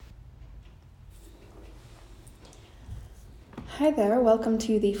Hi there, welcome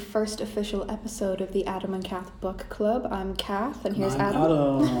to the first official episode of the Adam and Kath Book Club. I'm Kath, and here's I'm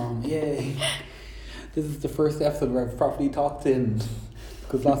Adam. Yay. This is the first episode where I've properly talked in,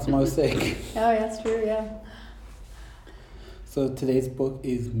 because last time I was sick. Oh, yeah, that's true, yeah. So today's book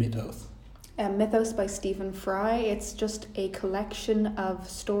is Mythos. Mythos by Stephen Fry. It's just a collection of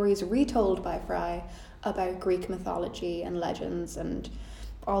stories retold by Fry about Greek mythology and legends and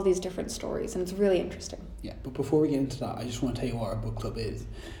all these different stories, and it's really interesting. Yeah, but before we get into that, I just want to tell you what our book club is.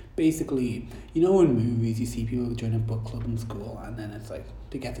 Basically, you know in movies you see people join a book club in school and then it's like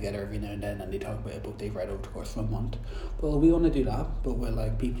they get together every now and then and they talk about a book they've read over the course of a month. Well, we want to do that, but with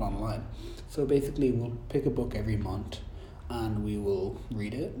like people online. So basically we'll pick a book every month and we will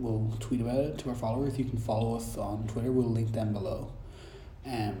read it. We'll tweet about it to our followers. You can follow us on Twitter. We'll link them below.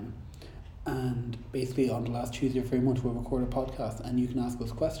 And basically on the last Tuesday of every month we'll record a podcast and you can ask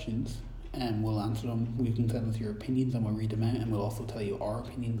us questions and we'll answer them. You can tell us your opinions and we'll read them out, and we'll also tell you our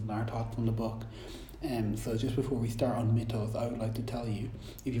opinions and our thoughts on the book. So just before we start on Mythos, I would like to tell you,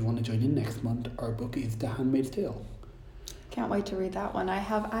 if you want to join in next month, our book is The Handmaid's Tale. Can't wait to read that one. I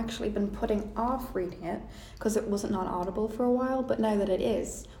have actually been putting off reading it because it wasn't on Audible for a while, but now that it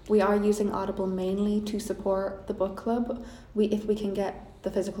is, we are using Audible mainly to support the book club. If we can get the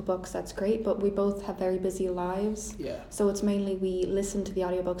physical books, that's great, but we both have very busy lives. Yeah. So it's mainly we listen to the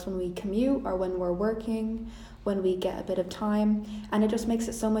audiobooks when we commute or when we're working, when we get a bit of time, and it just makes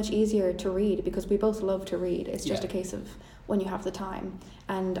it so much easier to read because we both love to read. It's just a case of when you have the time,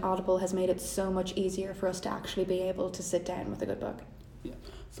 and Audible has made it so much easier for us to actually be able to sit down with a good book. Yeah.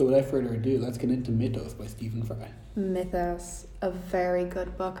 So without further ado, let's get into Mythos by Stephen Fry. Mythos, a very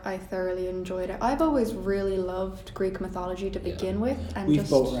good book. I thoroughly enjoyed it. I've always really loved Greek mythology to begin with, and we've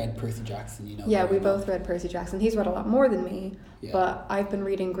both read Percy Jackson, you know. Yeah, we both read Percy Jackson. He's read a lot more than me, Yeah. but I've been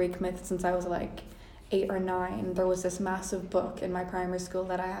reading Greek myths since I was like 8 or 9. There was this massive book in my primary school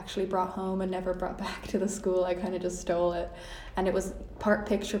that I actually brought home and never brought back to the school. I kind of just stole it, and it was part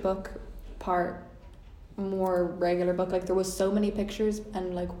picture book, part more regular book. Like there was so many pictures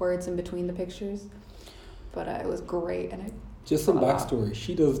and like words in between the pictures, but it was great. And just some backstory,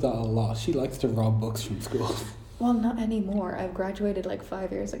 she does that a lot. She likes to rob books from school. Well, not anymore. I've graduated like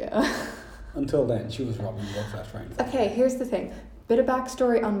 5 years ago. Until then, she was robbing books left, right, and center. Okay, here's the thing. Bit of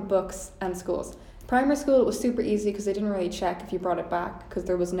backstory on books and schools. Primary school, it was super easy because they didn't really check if you brought it back because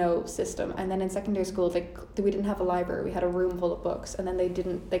there was no system. And then in secondary school, we didn't have a library. We had a room full of books, and then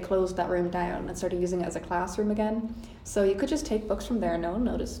they closed that room down and started using it as a classroom again. So you could just take books from there and no one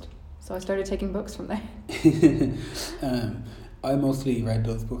noticed. So I started taking books from there. I mostly read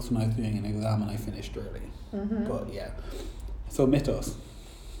those books when I was doing an exam and I finished early. Mm-hmm. But yeah. So Mythos.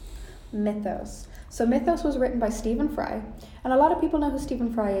 So Mythos was written by Stephen Fry, and a lot of people know who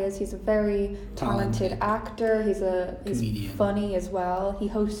Stephen Fry is. He's a very talented actor. He's comedian. Funny as well. He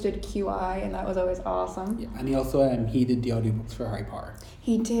hosted QI, and that was always awesome. Yeah, and he also he did the audiobooks for Harry Potter.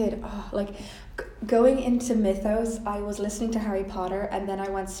 He did. Going into Mythos, I was listening to Harry Potter, and then I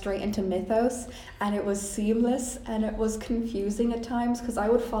went straight into Mythos, and it was seamless, and it was confusing at times because I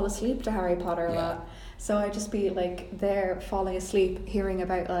would fall asleep to Harry Potter a lot. So I'd just be like there falling asleep, hearing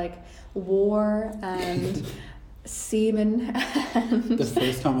about like war and semen. The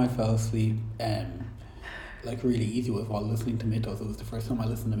first time I fell asleep, like really easy was while listening to Mythos. It was the first time I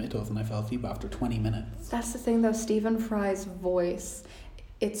listened to Mythos and I fell asleep after 20 minutes. That's the thing though, Stephen Fry's voice,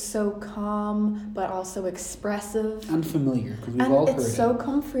 it's so calm but also expressive. And familiar, because we've all heard it. And it's so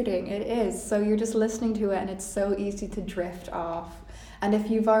comforting, it is. So you're just listening to it and it's so easy to drift off. And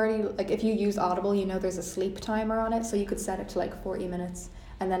if if you use Audible, you know there's a sleep timer on it, so you could set it to like 40 minutes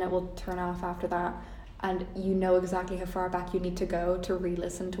and then it will turn off after that. And you know exactly how far back you need to go to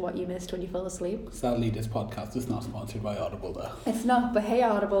re-listen to what you missed when you fell asleep. Sadly, this podcast is not sponsored by Audible though. It's not, but hey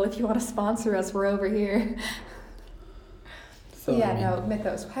Audible, if you want to sponsor us, we're over here. So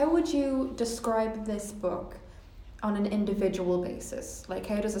Mythos. How would you describe this book on an individual basis? Like,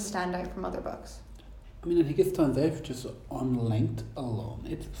 how does it stand out from other books? I mean, I think it stands out just on length alone.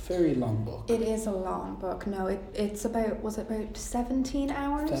 It's a very long book. It is a long book. No, it's about 17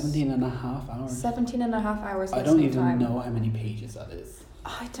 hours? 17 and a half hours. 17 and a half hours I don't even know how many pages that is.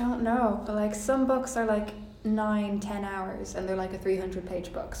 I don't know, but like some books are like 9-10 hours and they're like a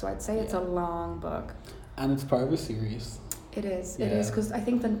 300-page book, so I'd say it's a long book. And it's part of a series. It is, because I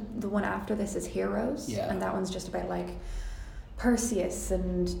think the one after this is Heroes, and that one's just about like Perseus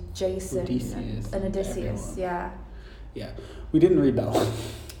and Jason and Odysseus. Yeah, we didn't read that one.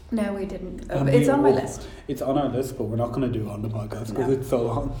 No, we didn't. It's on my list. It's on our list, but we're not going to do it on the podcast because it's so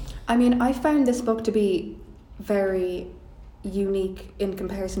long. I mean, I found this book to be very unique in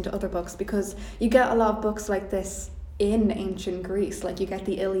comparison to other books because you get a lot of books like this in ancient Greece. Like you get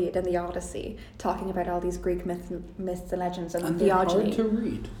the Iliad and the Odyssey talking about all these Greek myths and legends and they're theogony. hard to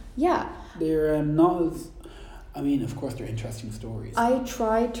read. Yeah. They're not as... I mean, of course, they're interesting stories. I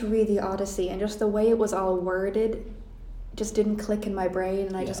tried to read the Odyssey, and just the way it was all worded just didn't click in my brain,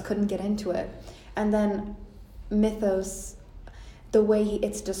 and I just couldn't get into it. And then Mythos, the way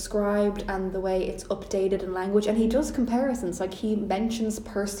it's described and the way it's updated in language, and he does comparisons. Like he mentions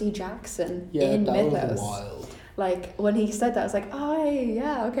Percy Jackson in Mythos. That was wild. Like when he said that, I was like, oh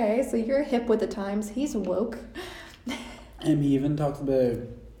yeah, okay, so you're hip with the times. He's woke. And he even talks about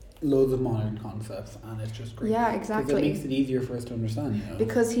loads of modern concepts, and it's just great. Yeah, exactly. Because it makes it easier for us to understand, you know.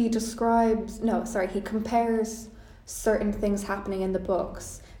 Because he compares certain things happening in the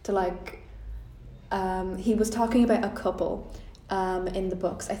books to like, he was talking about a couple in the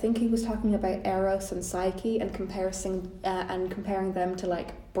books. I think he was talking about Eros and Psyche and comparing them to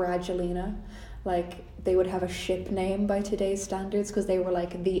like Bradgelina. Like they would have a ship name by today's standards because they were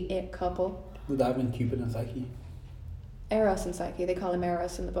like the it couple. Would that have been Cupid and Psyche? Eros and Psyche. They call him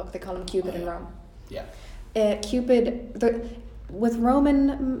Eros in the book. They call him Cupid in Rome. Yeah. Cupid, with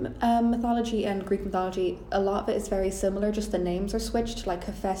Roman mythology and Greek mythology, a lot of it is very similar, just the names are switched. Like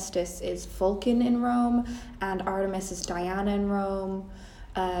Hephaestus is Vulcan in Rome, and Artemis is Diana in Rome.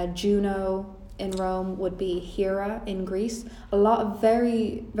 Juno in Rome would be Hera in Greece. A lot of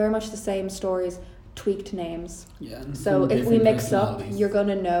very, very much the same stories, tweaked names. Yeah. So if we mix up, you're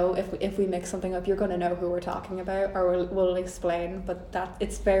gonna know if we mix something up, you're gonna know who we're talking about, or we'll explain. But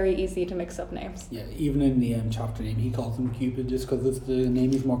it's very easy to mix up names. Yeah, even in the chapter name, he calls him Cupid just because the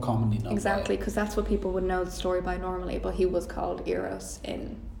name is more commonly known. Exactly, because that's what people would know the story by normally. But he was called Eros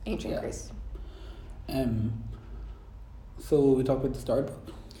in ancient Greece. So we talked about the start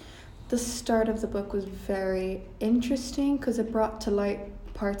book. The start of the book was very interesting because it brought to light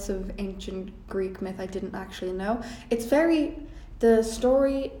parts of ancient Greek myth I didn't actually know. The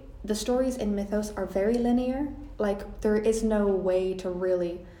stories in Mythos are very linear. Like there is no way to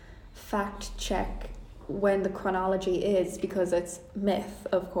really fact check when the chronology is because it's myth,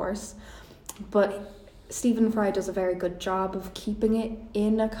 of course. But Stephen Fry does a very good job of keeping it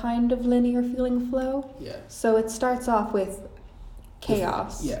in a kind of linear feeling flow. Yeah. So it starts off with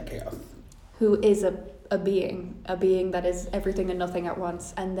Chaos. Chaos. Who is a being that is everything and nothing at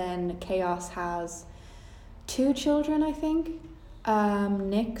once. And then Chaos has 2 children, I think.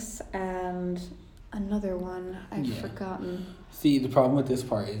 Nyx and another one I've forgotten. See, the problem with this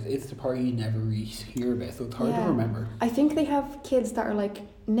part is it's the part you never really hear about, so it's hard to remember. I think they have kids that are like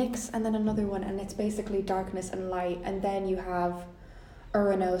Nyx and then another one, and it's basically darkness and light. And then you have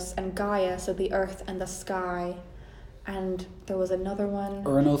Uranos and Gaia, so the earth and the sky. And there was another one.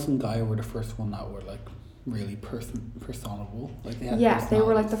 Uranos and Gaia were the first one that were like really personable. Like they had they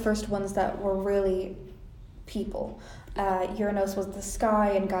were like the first ones that were really people. Uranus was the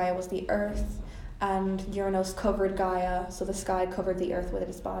sky and Gaia was the earth, and Uranus covered Gaia, so the sky covered the earth with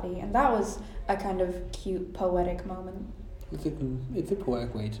its body, and that was a kind of cute poetic moment. It's a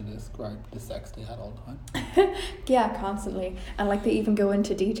poetic way to describe the sex they had all the time. Yeah, constantly. And like they even go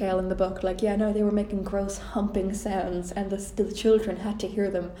into detail in the book, like they were making gross humping sounds and the children had to hear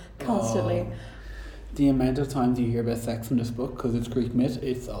them constantly. The amount of times you hear about sex in this book, because it's Greek myth,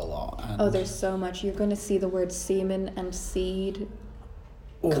 it's a lot. And there's so much. You're going to see the word semen and seed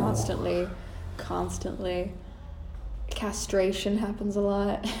constantly. Castration happens a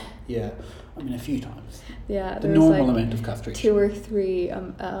lot. Yeah, I mean a few times. Yeah, the normal amount of castration. 2 or 3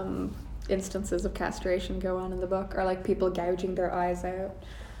 instances of castration go on in the book, or like people gouging their eyes out.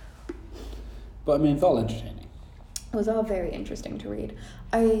 But I mean, it's all entertaining. It was all very interesting to read.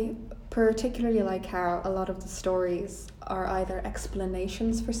 I particularly like how a lot of the stories are either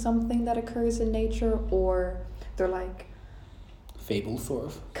explanations for something that occurs in nature, or they're like fables, sort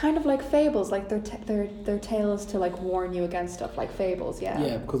of. Kind of like fables, like they're tales to like warn you against stuff, like fables.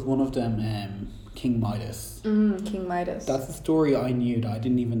 Yeah, because one of them, King Midas. King Midas. That's a story I knew that I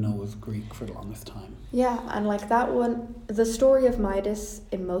didn't even know was Greek for the longest time. Yeah, and like that one, the story of Midas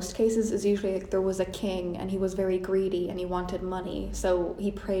in most cases is usually like there was a king and he was very greedy and he wanted money, so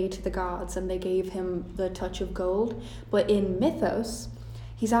he prayed to the gods and they gave him the touch of gold. But in Mythos,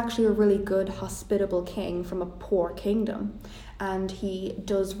 he's actually a really good, hospitable king from a poor kingdom, and he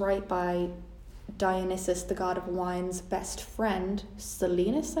does right by Dionysus, the god of wine's best friend,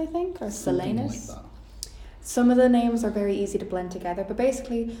 Silenus, I think, or Silenus. Like that. Some of the names are very easy to blend together, but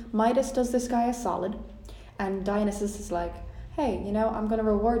basically Midas does this guy a solid, and Dionysus is like, hey, you know, I'm going to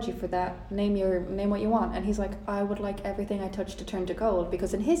reward you for that. Name what you want. And he's like, I would like everything I touch to turn to gold.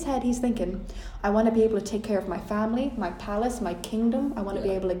 Because in his head, he's thinking, I want to be able to take care of my family, my palace, my kingdom. I want to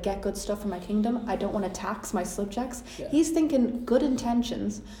be able to get good stuff from my kingdom. I don't want to tax my subjects. Yeah. He's thinking good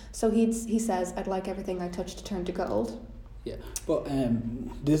intentions. So he says, I'd like everything I touch to turn to gold. Yeah, but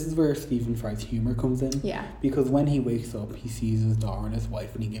this is where Stephen Fry's humour comes in. Yeah. Because when he wakes up, he sees his daughter and his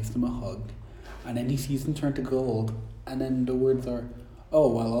wife, and he gives them a hug, and then he sees them turn to gold, and then the words are, "Oh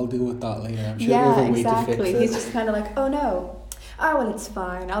well, I'll deal with that later. I'm sure there's a way to fix it." He's just kind of like, "Oh no, oh well, it's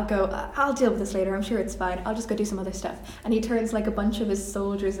fine. I'll deal with this later. I'm sure it's fine. I'll just go do some other stuff." And he turns like a bunch of his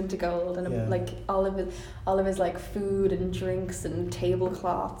soldiers into gold, and like all of his like food and drinks and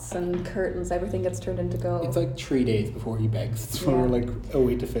tablecloths and curtains, everything gets turned into gold. It's like 3 days before he begs for like a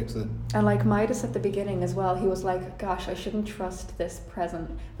way to fix it. And like Midas at the beginning as well, he was like, "Gosh, I shouldn't trust this present."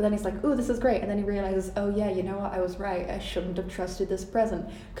 But then he's like, "Ooh, this is great." And then he realizes, "Oh yeah, you know what? I was right. I shouldn't have trusted this present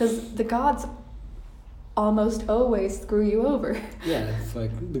because the gods almost always screw you over." Yeah, it's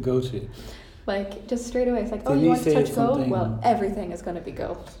like the go-to. Like, just straight away. It's like, Did oh, you he want to say touch gold? something- Well, everything is going to be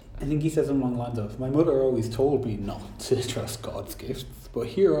gold. I think he says something along the lines of, "My mother always told me not to trust God's gifts, but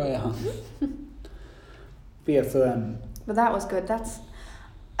here I am." But yeah, so But that was good.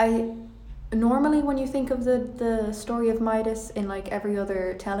 Normally when you think of the story of Midas in like every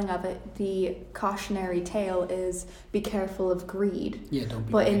other telling of it, the cautionary tale is be careful of greed. yeah, don't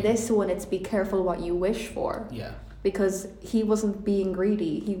be. But in greedy. this one, it's be careful what you wish for. Yeah. Because he wasn't being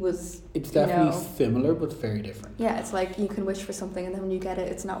greedy. He was, It's definitely you know, similar, but very different. yeah, it's like you can wish for something and then when you get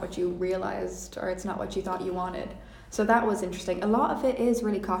it, it's not what you realized or it's not what you thought you wanted. So that was interesting. A lot of it is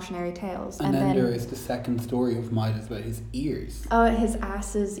really cautionary tales. And then there is the second story of Midas about his ears. Oh, his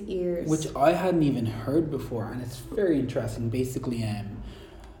ass's ears. Which I hadn't even heard before, and it's very interesting. Basically,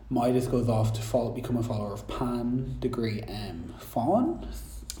 Midas goes off to become a follower of Pan, the great faun?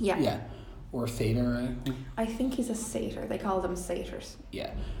 Yeah. Yeah. Or satyr. I think he's a satyr. They call them satyrs.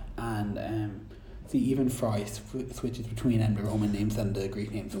 Yeah. And see, even Fry switches between the Roman names and the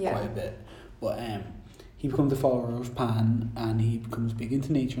Greek names quite a bit. But he becomes a follower of Pan, and he becomes big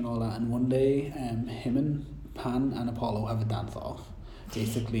into nature and all that. And one day, him and Pan and Apollo have a dance off,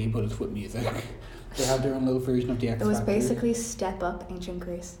 basically, but it's with music. They have their own little version of the X It was Factor. basically Step Up Ancient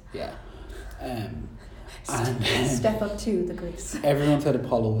Greece. Yeah. And Step Up to the Greece. everyone said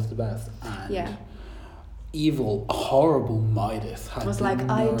Apollo was the best. And Yeah. evil, horrible Midas had Was the like,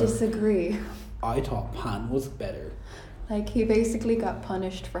 I nerve. disagree. I thought Pan was better. Like, he basically got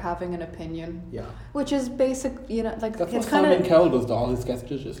punished for having an opinion. Yeah. Which is basic, you know, like, That's what it's kind Simon of... Cowell does to all his guest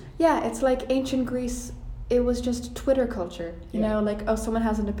judges. Yeah, it's like ancient Greece, it was just Twitter culture. You Yeah. know, like, oh, someone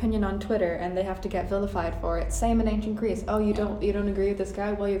has an opinion on Twitter and they have to get vilified for it. Same in ancient Greece. Oh, you don't agree with this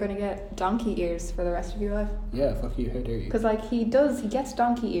guy? Well, you're going to get donkey ears for the rest of your life. Yeah, fuck you, how dare you. Because, like, he gets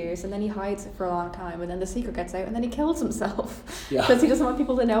donkey ears and then he hides it for a long time and then the secret gets out and then he kills himself. Yeah. Because he doesn't want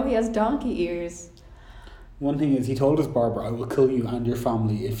people to know he has donkey ears. One thing is, he told his barber, "I will kill you and your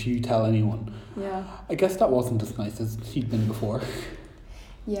family if you tell anyone." Yeah. I guess that wasn't as nice as he'd been before.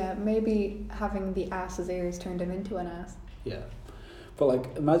 Yeah, maybe having the ass's ears turned him into an ass. Yeah. But,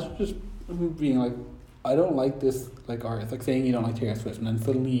 like, imagine just being like, "I don't like this, like, artist." Like, saying you don't like Taylor Swift, and then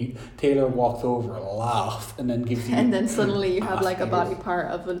suddenly Taylor walks over, laughs, and then gives you... And then suddenly you have ass like a ears. body part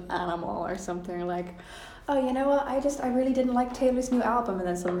of an animal or something like, oh, you know what, I really didn't like Taylor's new album, and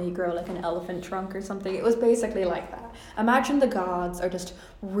then suddenly you grow like an elephant trunk or something. It was basically like that. Imagine the gods are just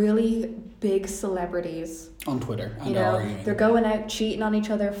really big celebrities. On Twitter. And You they're know, arguing. they're going out, cheating on each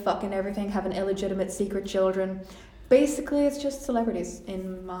other, fucking everything, having illegitimate secret children. Basically, it's just celebrities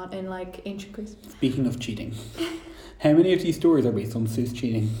in like ancient Greece. Speaking of cheating, how many of these stories are based on Zeus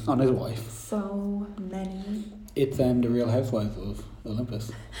cheating on his wife? So many. It's the Real Housewives of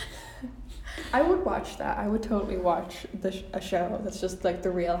Olympus. I would watch that. I would totally watch a show that's just like the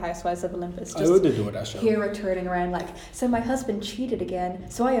Real Housewives of Olympus. I would adore that show. Hera turning around like, so my husband cheated again,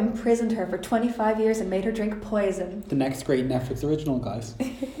 so I imprisoned her for 25 years and made her drink poison. The next great Netflix original, guys.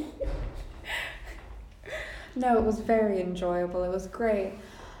 No, it was very enjoyable. It was great.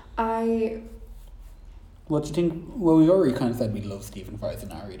 What do you think? Well, we already kind of said we love Stephen Fry as a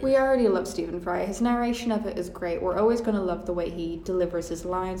narrator. We already love Stephen Fry. His narration of it is great. We're always going to love the way he delivers his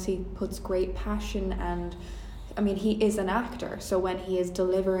lines. He puts great passion and, I mean, he is an actor. So when he is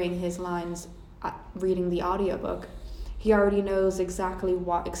delivering his lines, reading the audiobook, he already knows exactly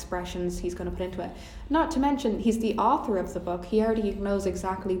what expressions he's going to put into it. Not to mention, he's the author of the book. He already knows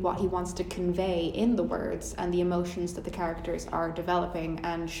exactly what he wants to convey in the words and the emotions that the characters are developing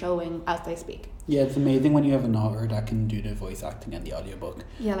and showing as they speak. Yeah, it's amazing when you have an author that can do the voice acting and the audiobook.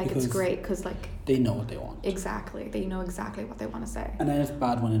 Yeah, like Because it's great because like they know what they want. exactly, they know exactly what they want to say. And then it's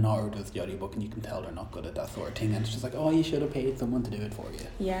bad when an author does the audiobook and you can tell they're not good at that sort of thing, and it's just like, oh, you should have paid someone to do it for you.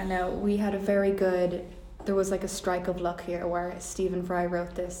 Yeah, no, we had a very good. There was like a strike of luck here where Stephen Fry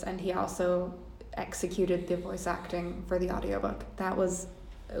wrote this and he also executed the voice acting for the audiobook. It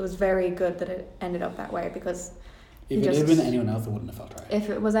was very good that it ended up that way because If it had been anyone else, it wouldn't have felt right. if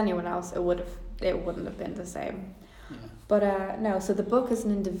it was anyone else, it wouldn't have been the same. Yeah. But no, so the book is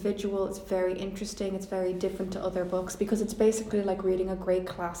an individual. It's very interesting. It's very different to other books because it's basically like reading a great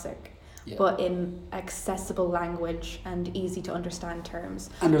classic, Yeah. but in accessible language and easy to understand terms.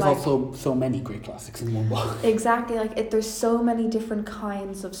 And there's like- also so many great classics in one book. Exactly, there's so many different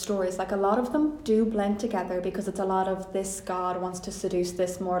kinds of stories. Like a lot of them do blend together because it's a lot of this god wants to seduce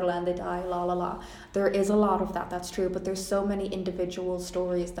this mortal and they die, la la la. There is a lot of that, that's true, but there's so many individual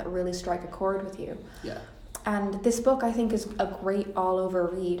stories that really strike a chord with you. Yeah. And this book I think is a great all over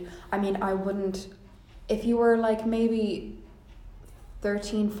read. I mean, I wouldn't, if you were like maybe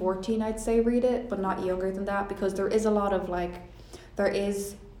 13, 14, I'd say read it, but not younger than that, because there is a lot of there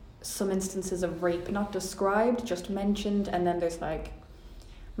is some instances of rape, not described, just mentioned, and then there's like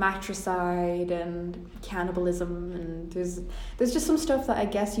matricide and cannibalism, and there's just some stuff that I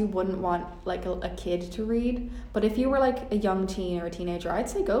guess you wouldn't want like a kid to read. But if you were like a young teen or a teenager, I'd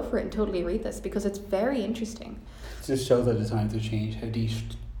say go for it and totally read this because it's very interesting. It just shows how the times have changed, how these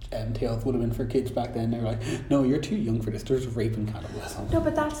tales would have been for kids back then. They were like, no, you're too young for this, there's rape and cannibalism. No,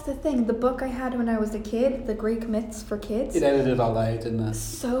 but that's the thing. The book I had when I was a kid, The Greek Myths for Kids, It edited all out, didn't it?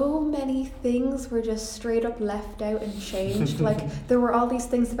 so many things were just straight up left out and changed. Like there were all these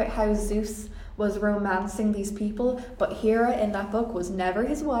things about how Zeus was romancing these people, but Hera in that book was never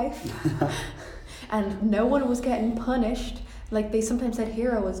his wife. And no one was getting punished. Like they sometimes said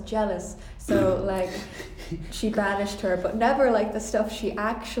Hera was jealous, so like she banished her, but never like the stuff she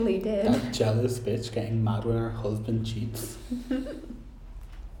actually did. That jealous bitch getting mad when her husband cheats.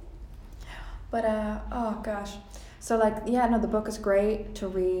 But oh gosh, so like yeah, no, the book is great to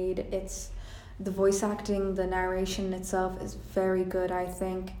read. It's the voice acting, the narration itself is very good. I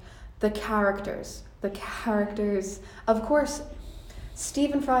think the characters, of course.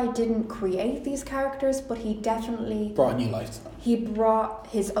 Stephen Fry didn't create these characters, but he definitely Brought new life to them. he brought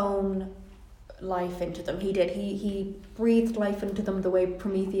his own life into them. He did. He breathed life into them the way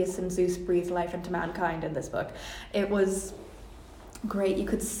Prometheus and Zeus breathed life into mankind in this book. It was great. You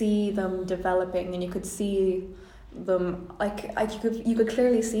could see them developing, and you could see them you could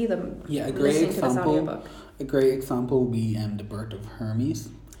clearly see them. Yeah, a great listening to this example. audiobook. A great example would be the birth of Hermes.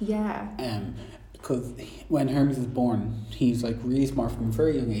 Yeah. Because when Hermes is born, he's like really smart from a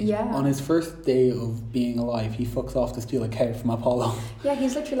very young age. Yeah. On his first day of being alive, he fucks off to steal a cow from Apollo. Yeah,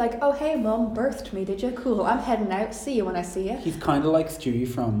 he's literally like, oh hey mum, birthed me, did you? Cool, I'm heading out, see you when I see you. He's kind of like Stewie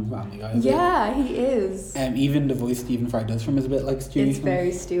from Family Guy. isn't Yeah, he is. he? Even the voice Stephen Fry does from him is a bit like Stewie. It's from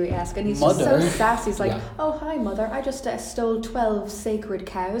very Stewie-esque, and he's Mother. just so sassy. He's like, Yeah. oh hi mother, I just stole 12 sacred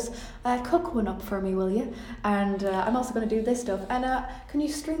cows. Cook one up for me, will you? And I'm also going to do this stuff. And can you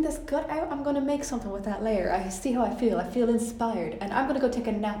string this gut out? I'm going to make something with that layer. I see how I feel inspired, and I'm going to go take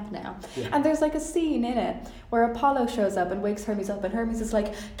a nap now. Yeah. And there's like a scene in it where Apollo shows up and wakes Hermes up, and Hermes is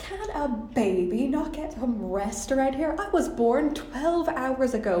like, can a baby not get some rest around here? I was born 12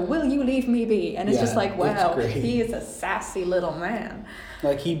 hours ago. Will you leave me be? And it's just Yeah, like, wow, it's great. he is a sassy little man.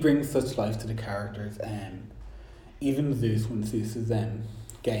 Like, he brings such life to the characters. Even Zeus, when Zeus is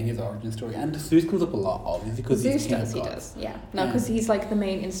getting his origin story, and Zeus comes up a lot, obviously, because Zeus he's king does, of he gods. does, yeah. No, because he's like the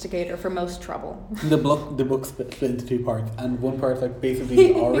main instigator for most trouble. The book split into two parts, and one part's like basically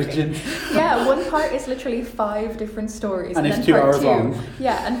the origin, Yeah, one part is literally 5 different stories. and it's then 2 part hours 2, long,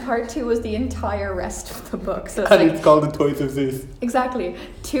 Yeah, and part 2 is the entire rest of the book. So it's and like, it's called The Toys of Zeus. exactly,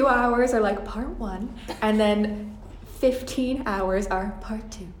 2 hours are like part 1, and then 15 hours are part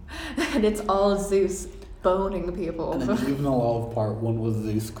 2. And it's all Zeus boning people. And then even a lot of part 1 was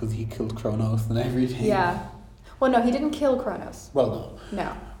Zeus because he killed Kronos and everything. Yeah. Well, no, he didn't kill Kronos. Well, no.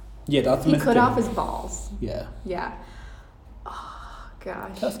 No. Yeah, that's a He cut mistake. off his balls. Yeah. Yeah. Oh,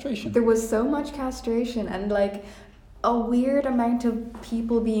 gosh. Castration. There was so much castration and like a weird amount of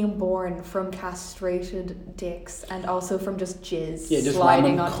people being born from castrated dicks and also from just jizz Yeah, just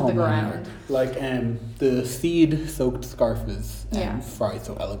sliding random onto cum the everywhere. ground. Like the seed-soaked scarf is Yeah. fried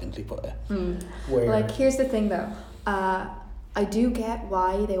so elegantly put it. Mm. Where Like, here's the thing though. I do get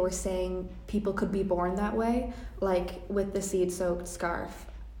why they were saying people could be born that way, like with the seed-soaked scarf.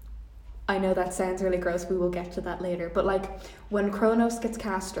 I know that sounds really gross, we will get to that later, but like when Kronos gets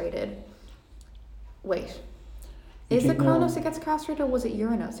castrated, wait. Is it Kronos that gets castrated, or was it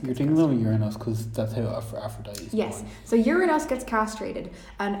Uranus? You're thinking of Uranus because that's how Aphrodite is Yes. born. So Uranus gets castrated,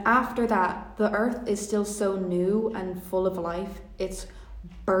 and after that, the Earth is still so new and full of life. It's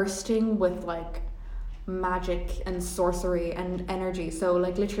bursting with like magic and sorcery and energy. So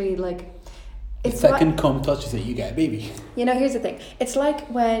like literally like. The second cum touches it, you get a baby. You know, here's the thing. It's like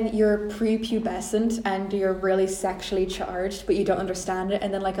when you're prepubescent and you're really sexually charged, but you don't understand it,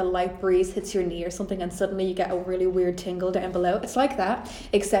 and then like a light breeze hits your knee or something, and suddenly you get a really weird tingle down below. It's like that,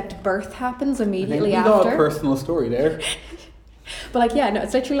 except birth happens immediately after. I think we got a personal story there. But like, yeah, no,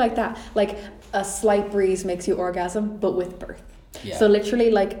 it's literally like that. Like a slight breeze makes you orgasm, but with birth. Yeah. So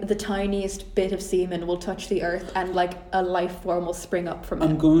literally, like the tiniest bit of semen will touch the earth, and like a life form will spring up from it.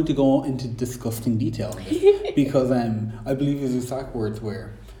 I'm going to go into disgusting detail on this because I believe his exact words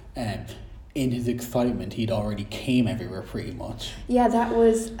were, in his excitement, he'd already came everywhere pretty much. Yeah, that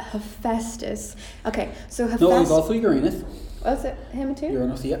was Hephaestus. Okay, so Hephaestus. No, it was also Uranus. Was it him too?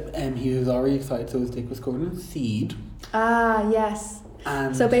 Uranus, yep. He was already excited, so his dick was covered in seed. Ah, yes.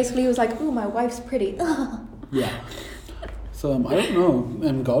 So basically, he was like, "Ooh, my wife's pretty." Yeah. So I don't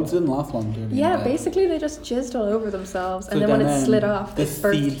know. Gods didn't last long. Did they? Yeah, basically they just jizzed all over themselves, and then when it slid off, they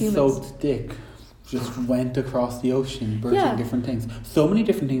birthed humans. The seed-soaked dick just went across the ocean, birthing different things. So many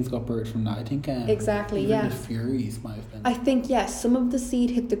different things got birthed from that. I think. Exactly. Even Yeah. the Furies might have been. I think yes. Some of the seed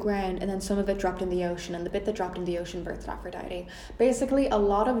hit the ground, and then some of it dropped in the ocean, and the bit that dropped in the ocean birthed Aphrodite. Basically, a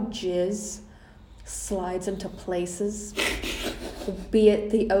lot of jizz slides into places, be it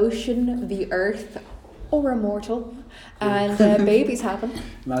the ocean, the earth, or a mortal. And babies happen.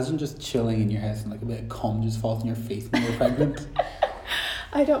 Imagine just chilling in your house and like a bit of cum just falls in your face when you're pregnant.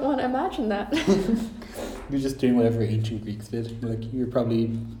 I don't want to imagine that. You're just doing whatever ancient Greeks did. Like you're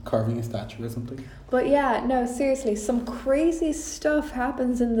probably carving a statue or something. But yeah, no, seriously, some crazy stuff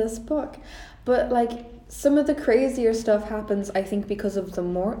happens in this book. But like some of the crazier stuff happens, I think, because of the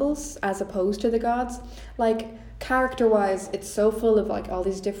mortals as opposed to the gods. Like character-wise, it's so full of like all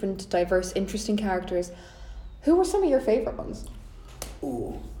these different, diverse, interesting characters. Who were some of your favourite ones?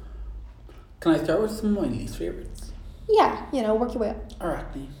 Oh. Can I start with some of my least favourites? Yeah, work your way up.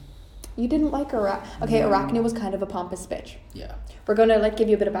 Arachne. You didn't like Arachne. Okay, Arachne was kind of a pompous bitch. Yeah. We're going to give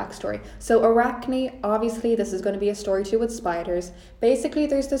you a bit of backstory. So Arachne, obviously this is going to be a story too with spiders. Basically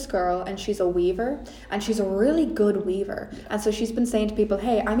there's this girl and she's a weaver, and she's a really good weaver. Yeah. And so she's been saying to people,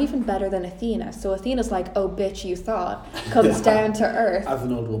 hey, I'm even better than Athena. So Athena's like, oh bitch, you thought. Comes down to earth. As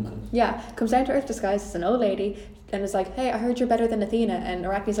an old woman. Yeah, comes down to earth disguised as an old lady. And is like, hey, I heard you're better than Athena. And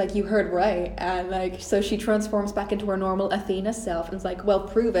Arachne's like, you heard right. And so she transforms back into her normal Athena self and is like, well,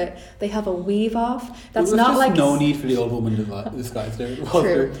 prove it. They have a weave off. That's not like no need for the old woman disguise there.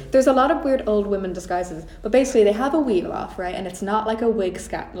 True. There's a lot of weird old women disguises, but basically they have a weave off, right? And it's not like a wig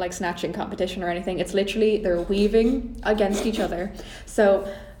snatching competition or anything. It's literally they're weaving against each other.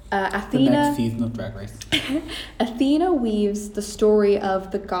 So Athena. The next season of Drag Race. Athena weaves the story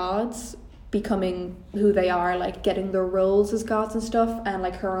of the gods becoming who they are, like getting their roles as gods and stuff, and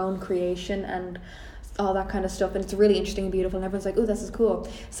like her own creation and all that kind of stuff, and it's really interesting and beautiful, and everyone's like, oh, this is cool.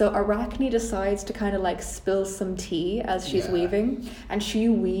 So Arachne decides to kind of like spill some tea as she's weaving, and she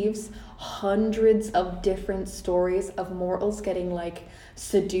weaves hundreds of different stories of mortals getting like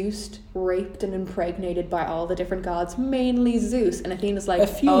seduced, raped, and impregnated by all the different gods, mainly Zeus. And Athena's like,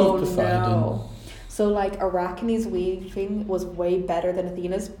 oh no. So like Arachne's weaving was way better than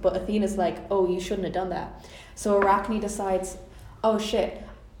Athena's, but Athena's like, oh, you shouldn't have done that. So Arachne decides, oh shit,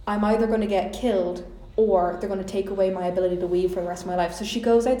 I'm either going to get killed or they're going to take away my ability to weave for the rest of my life. So she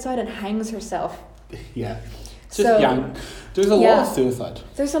goes outside and hangs herself. Yeah. Just young. There's a lot of suicide.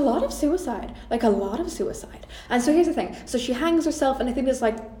 There's a lot of suicide. Like a lot of suicide. And so here's the thing. So she hangs herself, and I think it's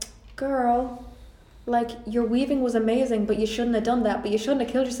like, girl, like your weaving was amazing, but you shouldn't have done that. But you shouldn't have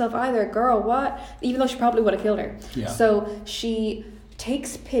killed yourself either, girl. What? Even though she probably would have killed her. Yeah. So she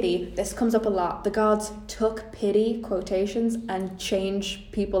takes pity. This comes up a lot. The gods took pity, quotations, and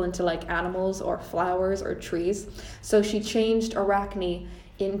changed people into like animals or flowers or trees. So she changed Arachne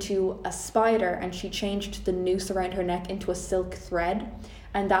into a spider, and she changed the noose around her neck into a silk thread,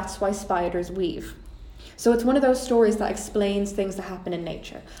 and that's why spiders weave. So it's one of those stories that explains things that happen in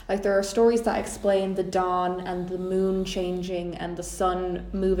nature. Like there are stories that explain the dawn and the moon changing and the sun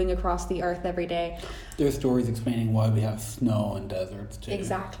moving across the earth every day. There are stories explaining why we have snow and deserts too.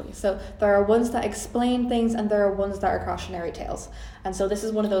 Exactly. So there are ones that explain things, and there are ones that are cautionary tales. And so this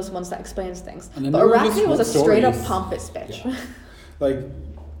is one of those ones that explains things. But Arachne was a straight up pompous bitch. Yeah. Like,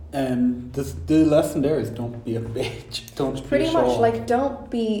 the lesson there is don't be a bitch. Don't be pretty much like don't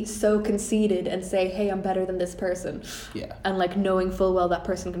be so conceited and say, hey, I'm better than this person. Yeah. And like knowing full well that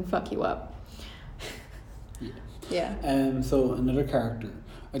person can fuck you up. Yeah. Yeah. So another character.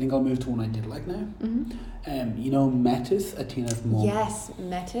 I think I'll move to one I did like now. You know Metis, Athena's mum. Yes,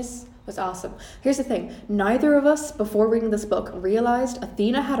 Metis was awesome. Here's the thing. Neither of us, before reading this book, realised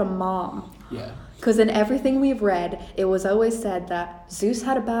Athena had a mom. Yeah. Because in everything we've read, it was always said that Zeus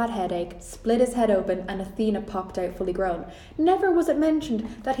had a bad headache, split his head open, and Athena popped out fully grown. Never was it mentioned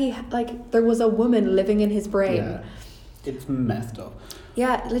that there was a woman living in his brain. Yeah. It's messed up.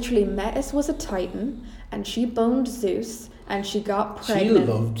 Yeah, literally, Metis was a titan, and she boned Zeus, and she got pregnant. She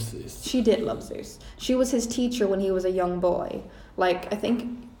loved Zeus. She did love Zeus. She was his teacher when he was a young boy. Like, I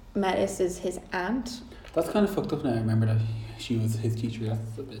think Metis is his aunt. That's kind of fucked up now. I remember that she was his teacher.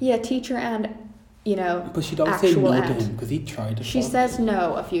 That's a bit... Yeah, teacher and, you know, but she don't say actual no aunt. to him because he tried to. She says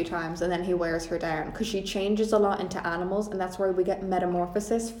no a few times, and then he wears her down because she changes a lot into animals, and that's where we get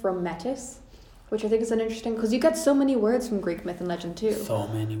metamorphosis from Metis, which I think is an interesting, because you get so many words from Greek myth and legend too. So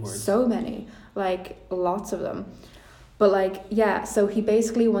many words. So many, like lots of them. But like, yeah, so he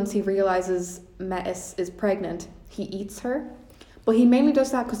basically, once he realizes Metis is pregnant, he eats her. But he mainly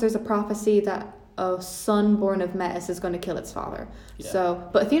does that because there's a prophecy that a son born of Metis is going to kill its father. Yeah. So,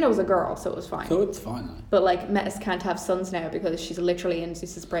 but Athena was a girl, so it was fine. So it's fine. But like, Metis can't have sons now because she's literally in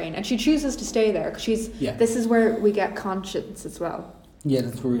Zeus's brain, and she chooses to stay there because she's. Yeah. This is where we get conscience as well. Yeah,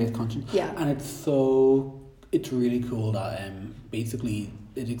 that's where we get conscience. Yeah. And it's really cool that basically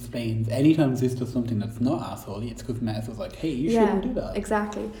it explains anytime Zeus does something that's not assholey, it's because Metis was like, hey, you shouldn't do that.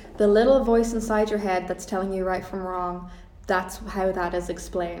 Exactly. The little voice inside your head that's telling you right from wrong, that's how that is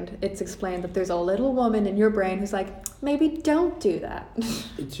explained. It's explained that there's a little woman in your brain who's like, maybe don't do that.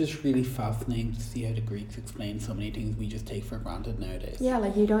 It's just really fascinating to see how the Greeks explain so many things we just take for granted nowadays. Yeah,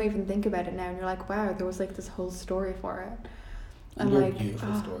 like you don't even think about it now, and you're like, wow, there was like this whole story for it. And they're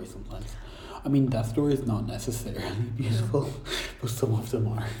beautiful stories sometimes. I mean, that story is not necessarily beautiful, but some of them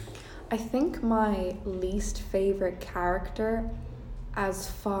are. I think my least favourite character, as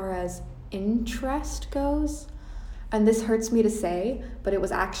far as interest goes, and this hurts me to say, but it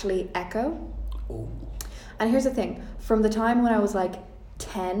was actually Echo. Oh. And here's the thing. From the time when I was like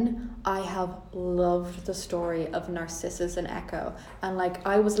 10, I have loved the story of Narcissus and Echo. And like,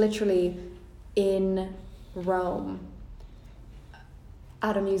 I was literally in Rome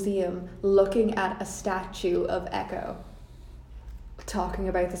at a museum looking at a statue of Echo, talking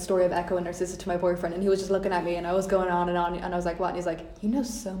about the story of Echo and Narcissus to my boyfriend, and he was just looking at me, and I was going on, and I was like, what? And he's like, you know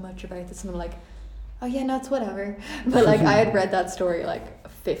so much about this. And I'm like, oh yeah, no, it's whatever. But like, I had read that story like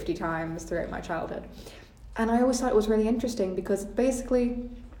 50 times throughout my childhood, and I always thought it was really interesting because basically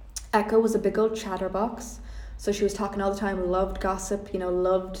Echo was a big old chatterbox. So she was talking all the time, loved gossip,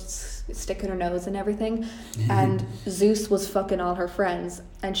 loved sticking her nose and everything. And Zeus was fucking all her friends.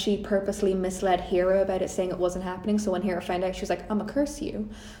 And she purposely misled Hera about it, saying it wasn't happening. So when Hera found out, she was like, I'm gonna curse you.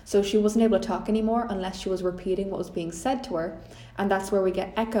 So she wasn't able to talk anymore unless she was repeating what was being said to her. And that's where we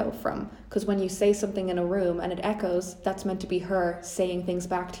get echo from. Because when you say something in a room and it echoes, that's meant to be her saying things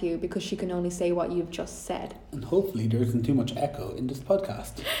back to you because she can only say what you've just said. And hopefully there isn't too much echo in this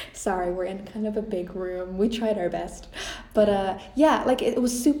podcast. Sorry, we're in kind of a big room. We tried our best. But yeah, like it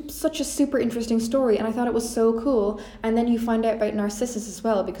was such a super interesting story, and I thought it was so cool. And then you find out about Narcissus as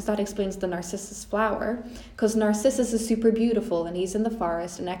well, because that explains the Narcissus flower. Because Narcissus is super beautiful and he's in the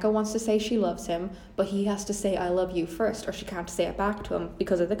forest, and Echo wants to say she loves him, but he has to say I love you first, or she can't say it back to him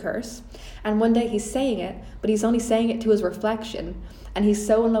because of the curse. And one day he's saying it, but he's only saying it to his reflection. And he's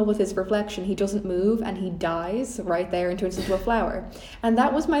so in love with his reflection, he doesn't move and he dies right there and turns into a flower. And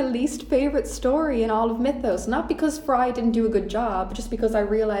that was my least favourite story in all of Mythos. Not because Fry didn't do a good job, just because I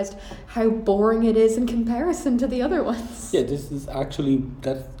realised how boring it is in comparison to the other ones. Yeah, this is actually,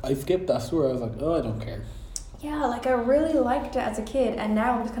 I skipped that story. I was like, oh, I don't care. Yeah, like I really liked it as a kid, and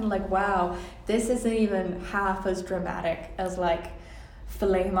now I'm just kind of like, wow, this isn't even half as dramatic as like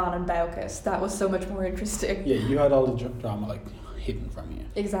Philemon and Baucis. That was so much more interesting. Yeah, you had all the drama like hidden from you.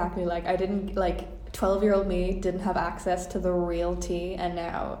 Exactly, like I didn't, like 12-year-old me didn't have access to the real tea, and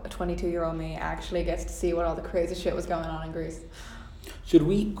now a 22-year-old me actually gets to see what all the crazy shit was going on in Greece. Should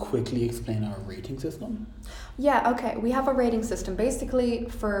we quickly explain our rating system? Yeah, okay, we have a rating system basically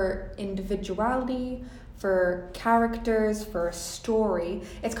for individuality, for characters, for a story.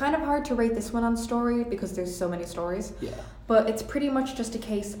 It's kind of hard to rate this one on story because there's so many stories. Yeah. But it's pretty much just a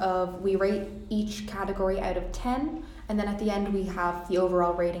case of we rate each category out of 10, and then at the end we have the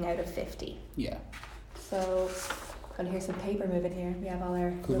overall rating out of 50. Yeah. So, gonna hear some paper moving here. We have all our...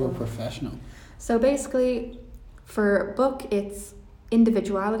 Because we're professional. So basically, for book, it's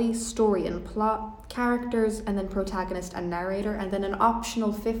individuality, story and plot, characters, and then protagonist and narrator, and then an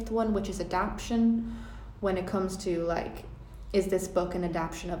optional fifth one, which is adaptation, when it comes to, like, is this book an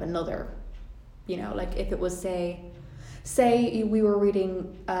adaptation of another, you know, like if it was say we were reading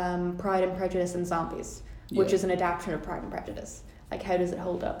Pride and Prejudice and Zombies, which is an adaptation of Pride and Prejudice. Like, how does it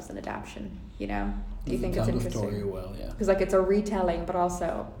hold up as an adaptation, you know? Do you think it's interesting? Tell the story well, yeah. Because, like, it's a retelling, but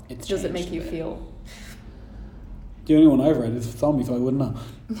also, does it make you feel... The only one I've read is Zombies, so I wouldn't know.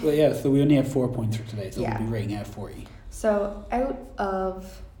 But yeah, so we only have 4 points for today, so we'll be rating out 40. So, out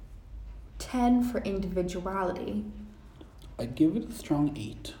of 10 for individuality... I'd give it a strong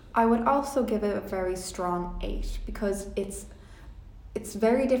 8. I would also give it a very strong 8, because it's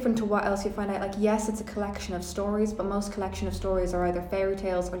very different to what else you find out. Like, yes, it's a collection of stories, but most collection of stories are either fairy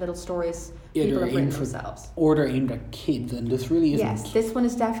tales or little stories people have written themselves. Or they're aimed at kids, and this really isn't. Yes, this one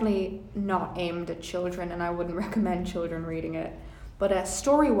is definitely not aimed at children, and I wouldn't recommend children reading it. But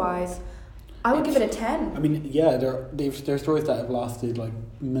story-wise, I would give it a 10. I mean, yeah, they're stories that have lasted, like,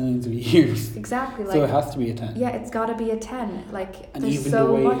 millions of years. Exactly. Like, so it has to be a 10. Yeah, it's got to be a 10. Like, and there's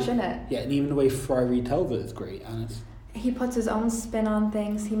so much in it. Yeah, and even the way Fry retells it is great, and it's... He puts his own spin on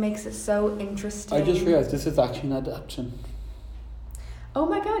things. He makes it so interesting. I just realised this is actually an adaptation. Oh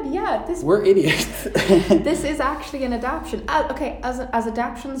my god, yeah. We're idiots. This is actually an adaptation. Okay, as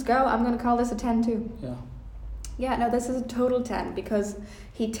adaptations go, I'm going to call this a 10 too. Yeah. Yeah, no, this is a total 10 because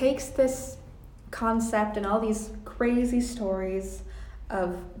he takes this concept and all these crazy stories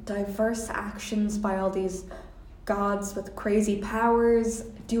of diverse actions by all these gods with crazy powers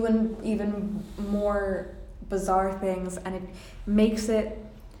doing even more bizarre things, and it makes it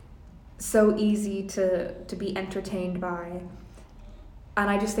so easy to be entertained by. And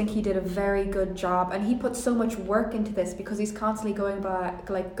I just think he did a very good job, and he put so much work into this because he's constantly going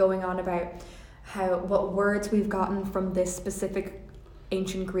on about what words we've gotten from this specific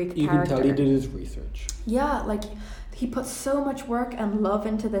ancient Greek character. You can tell he did his research. Yeah, like he put so much work and love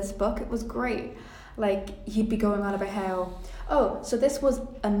into this book. It was great. Like, he'd be going on about how, so this was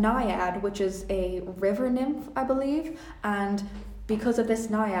a naiad, which is a river nymph, I believe, and because of this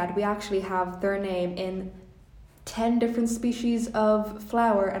naiad, we actually have their name in 10 different species of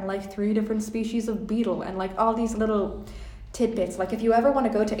flower and like 3 different species of beetle, and like all these little tidbits. Like, if you ever want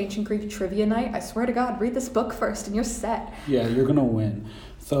to go to ancient Greek trivia night, I swear to God, read this book first and you're set. Yeah, you're gonna win.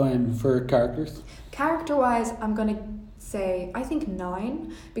 So for character-wise, I'm gonna say I think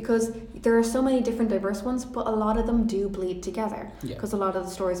 9, because there are so many different diverse ones, but a lot of them do bleed together because a lot of the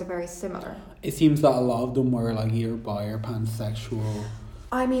stories are very similar. It seems that a lot of them were like either bi or pansexual.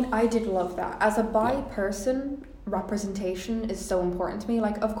 I mean, I did love that. As a bi person, representation is so important to me.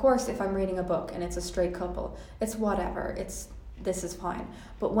 Like, of course, if I'm reading a book and it's a straight couple, it's whatever, this is fine.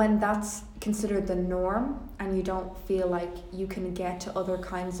 But when that's considered the norm and you don't feel like you can get to other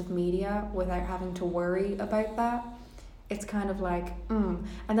kinds of media without having to worry about that, it's kind of like, And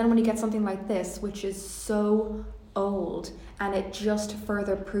then when you get something like this, which is so old, and it just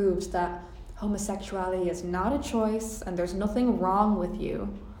further proves that homosexuality is not a choice and there's nothing wrong with you.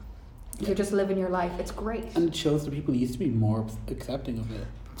 You're just living your life. It's great. And it shows that people used to be more accepting of it.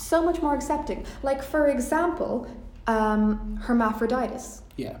 So much more accepting. Like, for example, hermaphroditus.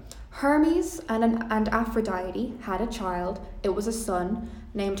 Yeah. Hermes and Aphrodite had a child. It was a son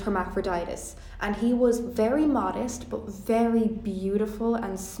named Hermaphroditus. And he was very modest, but very beautiful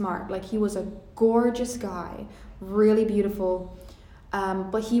and smart. Like, he was a gorgeous guy, really beautiful.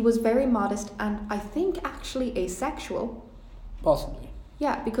 But he was very modest and I think actually asexual. Possibly.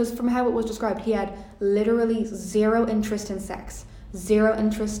 Yeah, because from how it was described, he had literally 0 interest in sex, 0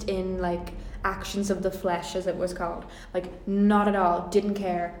 interest in, like, actions of the flesh, as it was called. Like, not at all, didn't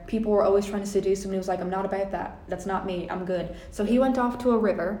care. People were always trying to seduce him, and he was like, I'm not about that. That's not me, I'm good. So he went off to a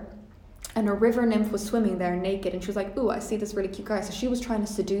river, and a river nymph was swimming there naked, and she was like, ooh, I see this really cute guy. So she was trying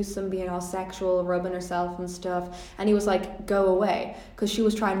to seduce him, being all sexual, rubbing herself and stuff, and he was like, go away, because she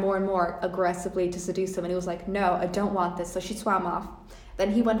was trying more and more aggressively to seduce him, and he was like, no, I don't want this. So she swam off.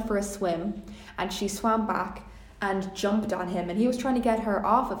 Then he went for a swim, and she swam back and jumped on him, and he was trying to get her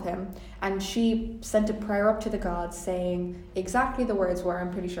off of him, and she sent a prayer up to the gods saying, exactly the words were,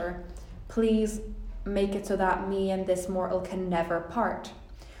 I'm pretty sure, please make it so that me and this mortal can never part.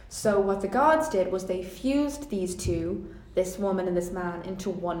 So what the gods did was they fused these two, this woman and this man, into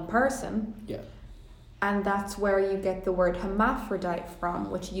one person. Yeah. And that's where you get the word hermaphrodite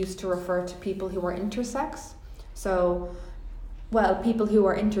from, which used to refer to people who were intersex. So, well, people who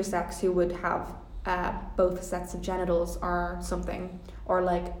are intersex who would have both sets of genitals or something, or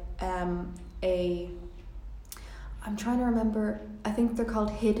like I'm trying to remember, I think they're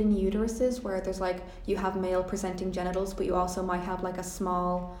called hidden uteruses, where there's like, you have male presenting genitals, but you also might have like a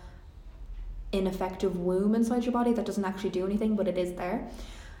small ineffective womb inside your body that doesn't actually do anything, but it is there.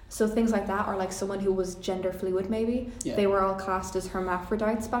 So things like that, or like someone who was gender fluid maybe, Yeah. they were all classed as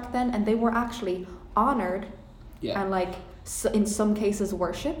hermaphrodites back then, and they were actually honoured Yeah. and like in some cases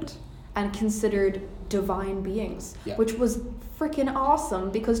worshipped and considered divine beings, Yeah. which was freaking awesome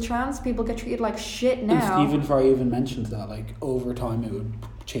because trans people get treated like shit now. And Stephen Fry even mentions that, like, over time it would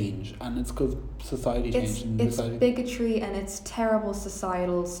change, and it's because society changed. And It's society... bigotry and it's terrible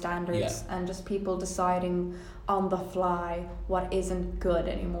societal standards and just people deciding on the fly what isn't good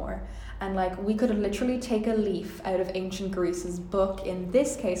anymore. And like we could literally take a leaf out of ancient Greece's book, in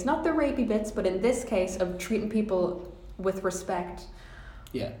this case, not the rapey bits, but in this case of treating people with respect.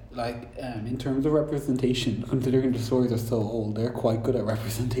 Yeah, like, in terms of representation, considering the stories are so old, they're quite good at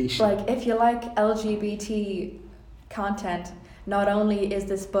representation. Like, if you like LGBT content, not only is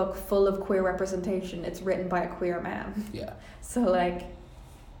this book full of queer representation, it's written by a queer man. Yeah. So, like,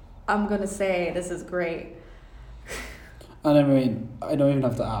 I'm gonna say this is great. And I mean, I don't even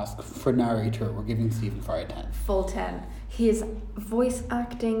have to ask, for narrator, we're giving Stephen Fry a 10. Full 10. His voice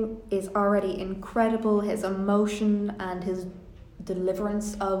acting is already incredible, his emotion and his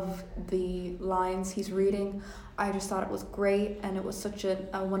deliverance of the lines he's reading, I just thought it was great, and it was such a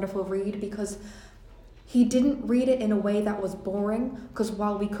wonderful read because he didn't read it in a way that was boring, because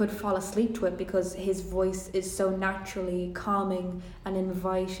while we could fall asleep to it because his voice is so naturally calming and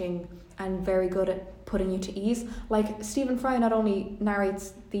inviting and very good at putting you to ease. Like, Stephen Fry not only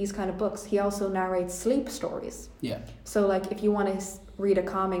narrates these kind of books, he also narrates sleep stories. Yeah. So like if you want to read a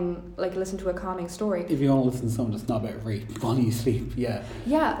calming, like listen to a calming story, If you want to listen to something that's not about rape while you sleep, yeah.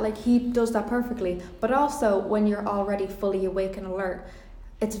 yeah, like he does that perfectly. But also when you're already fully awake and alert,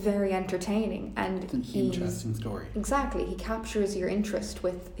 it's very entertaining, and It's an interesting story. Exactly, he captures your interest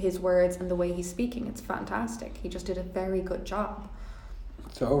with his words and the way he's speaking. It's fantastic. He just did a very good job.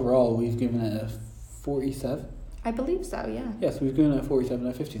 So overall, we've given it a 47. I believe so, yeah. Yes, we've given it a 47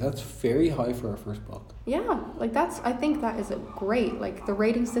 out of 50. That's very high for our first book. Yeah, like I think that is a great, like the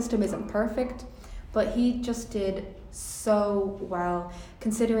rating system isn't perfect, but he just did so well,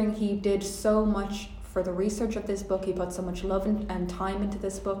 considering he did so much for the research of this book. He put so much love and time into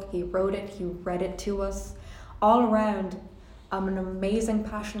this book. He wrote it, he read it to us. All around, an amazing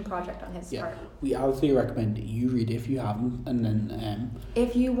passion project on his part. We absolutely recommend you read it if you haven't, and then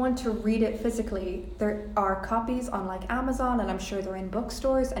if you want to read it physically, there are copies on like Amazon, and I'm sure they're in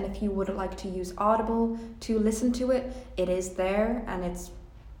bookstores, and if you would like to use Audible to listen to it, it is there, and it's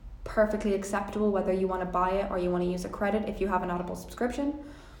perfectly acceptable whether you want to buy it or you want to use a credit if you have an Audible subscription.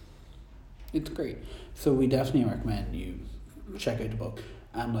 it's great. So we definitely recommend you check out the book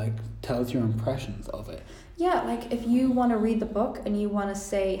and like tell us your impressions of it. Yeah, like if you want to read the book and you want to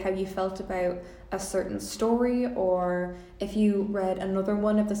say how you felt about a certain story, or if you read another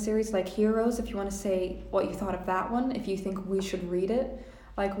one of the series like Heroes, if you want to say what you thought of that one, if you think we should read it,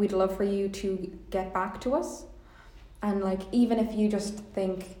 like we'd love for you to get back to us. And like even if you just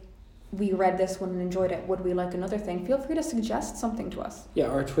think we read this one and enjoyed it, would we like another thing, feel free to suggest something to us. Yeah,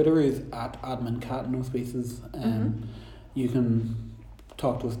 our Twitter is @admincat, no spaces. You can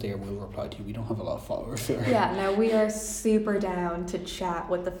talk to us there, we'll reply to you. We don't have a lot of followers there. Yeah, no, we are super down to chat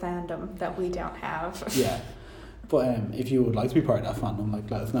with the fandom that we don't have. Yeah, but if you would like to be part of that fandom, like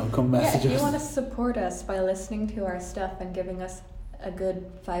let us know, come message Yeah, if you us. want to support us by listening to our stuff and giving us a good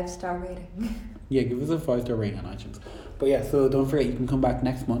 5-star rating. Yeah, give us a 5-star rating on iTunes. But yeah, so don't forget, you can come back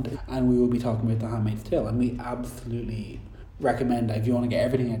next month and we will be talking about The Handmaid's Tale, and we absolutely recommend that if you want to get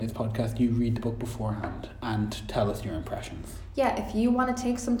everything out of this podcast, you read the book beforehand and tell us your impressions. Yeah, if you want to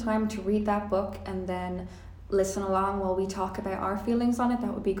take some time to read that book and then listen along while we talk about our feelings on it,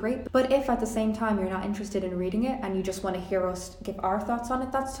 that would be great. But if at the same time you're not interested in reading it and you just want to hear us give our thoughts on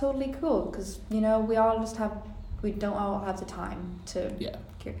it, that's totally cool, because we don't all have the time to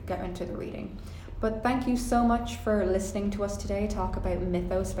get into the reading. But thank you so much for listening to us today talk about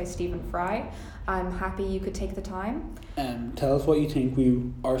Mythos by Stephen Fry. I'm happy you could take the time. Tell us what you think.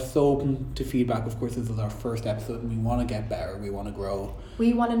 We are so open to feedback. Of course, this is our first episode and we want to get better, we want to grow.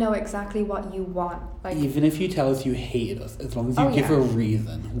 We want to know exactly what you want. Like, even if you tell us you hated us, as long as you give a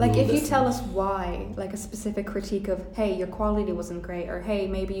reason. Like we'll if listen. you tell us why, like a specific critique of, hey, your quality wasn't great, or hey,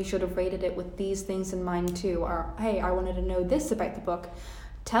 maybe you should have rated it with these things in mind too, or hey, I wanted to know this about the book.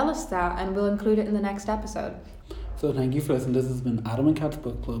 Tell us that and we'll include it in the next episode. So thank you for listening. This has been Adam and Kat's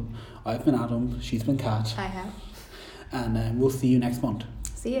Book Club. I've been Adam, she's been Kat. I have. And we'll see you next month.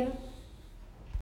 See ya.